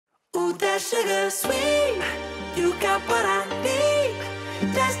Ooh, that sugar sweet. You got what I need.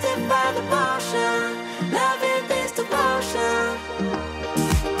 Tested by the Porsche. Loving this devotion.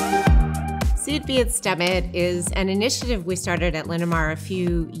 Seed Be It STEM It is an initiative we started at Linamar a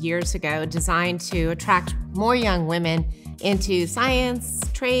few years ago designed to attract more young women into science,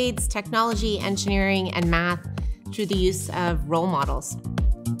 trades, technology, engineering, and math through the use of role models.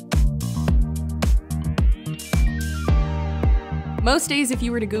 Most days, if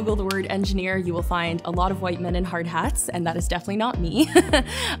you were to Google the word engineer, you will find a lot of white men in hard hats, and that is definitely not me.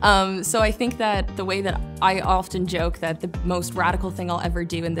 So I think that the way that I often joke that the most radical thing I'll ever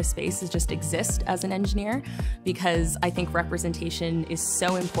do in this space is just exist as an engineer, because I think representation is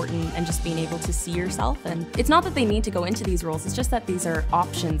so important, and just being able to see yourself. And it's not that they need to go into these roles, it's just that these are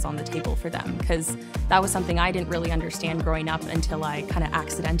options on the table for them, because that was something I didn't really understand growing up until I kind of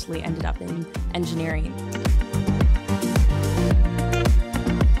accidentally ended up in engineering.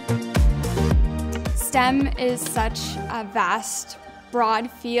 STEM is such a vast, broad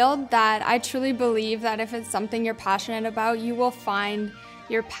field that I truly believe that if it's something you're passionate about, you will find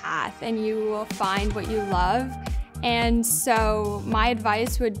your path and you will find what you love. And so my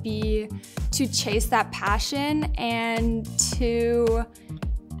advice would be to chase that passion and to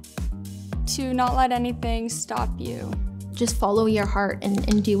not let anything stop you. Just follow your heart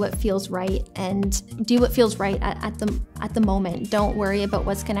and do what feels right, and do what feels right at the moment. Don't worry about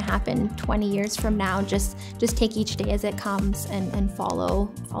what's gonna happen 20 years from now. Just take each day as it comes and follow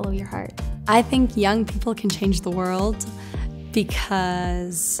your heart. I think young people can change the world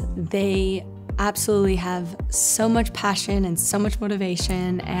because they absolutely have so much passion and so much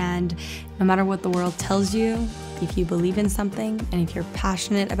motivation, and no matter what the world tells you, if you believe in something and if you're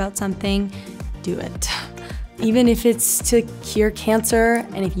passionate about something, do it. Even if it's to cure cancer,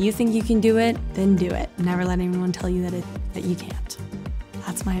 and if you think you can do it, then do it. Never let anyone tell you that you can't.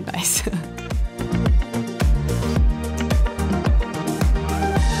 That's my advice.